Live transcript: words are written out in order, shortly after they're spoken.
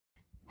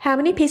How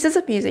many pieces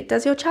of music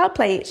does your child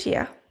play each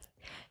year?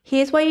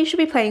 Here's why you should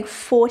be playing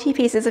 40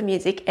 pieces of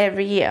music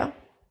every year.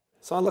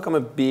 So look, I'm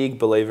a big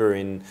believer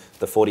in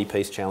the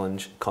 40-piece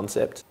challenge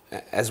concept.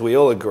 As we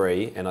all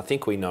agree, and I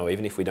think we know,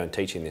 even if we don't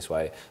teach in this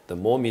way, the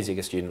more music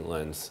a student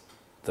learns,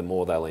 the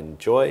more they'll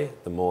enjoy,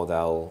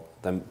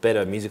 the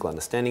better musical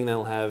understanding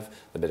they'll have,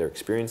 the better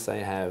experience they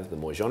have, the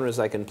more genres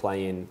they can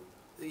play in.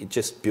 It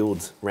just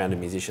builds rounded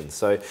musicians.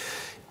 So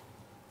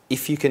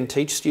if you can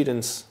teach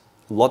students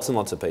lots and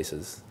lots of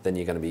pieces, then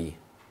you're going to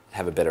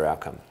have a better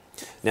outcome.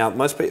 Now,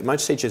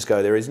 most teachers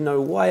go, there is no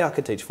way I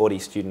could teach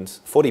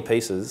 40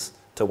 pieces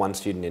to one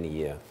student in a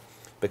year.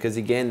 Because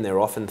again, they're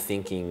often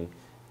thinking,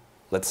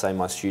 let's say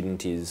my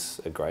student is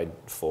a grade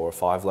 4 or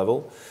 5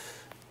 level.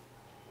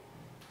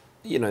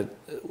 You know,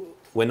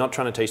 we're not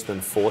trying to teach them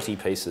 40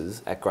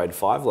 pieces at grade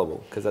 5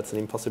 level, because that's an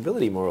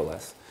impossibility, more or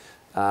less.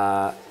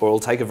 Or it'll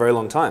take a very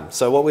long time.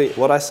 So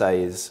what I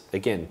say is,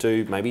 again,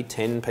 do maybe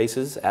 10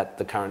 pieces at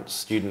the current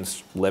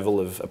student's level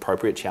of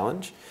appropriate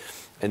challenge,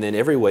 and then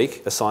every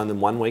week assign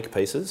them 1 week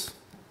pieces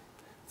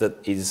that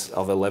is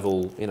of a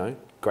level, you know,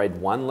 grade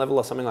 1 level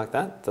or something like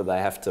that, that they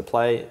have to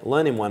play,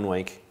 learn in 1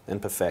 week and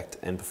perfect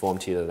and perform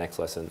to you the next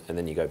lesson, and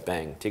then you go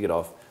bang, tick it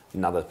off,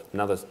 another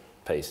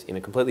piece in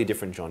a completely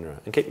different genre,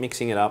 and keep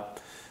mixing it up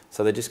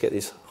so they just get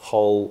this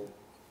whole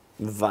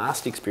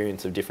vast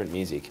experience of different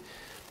music.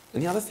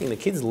 And the other thing, the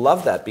kids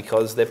love that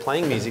because they're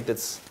playing music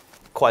that's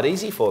quite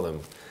easy for them.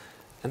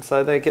 And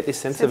so they get this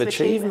sense of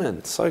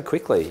achievement so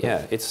quickly.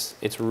 Yeah,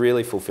 it's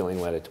really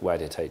fulfilling way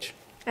to teach.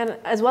 And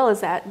as well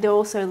as that, they're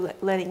also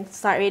learning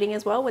sight reading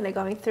as well when they're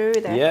going through.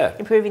 They're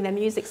improving their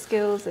music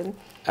skills. And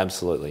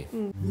absolutely.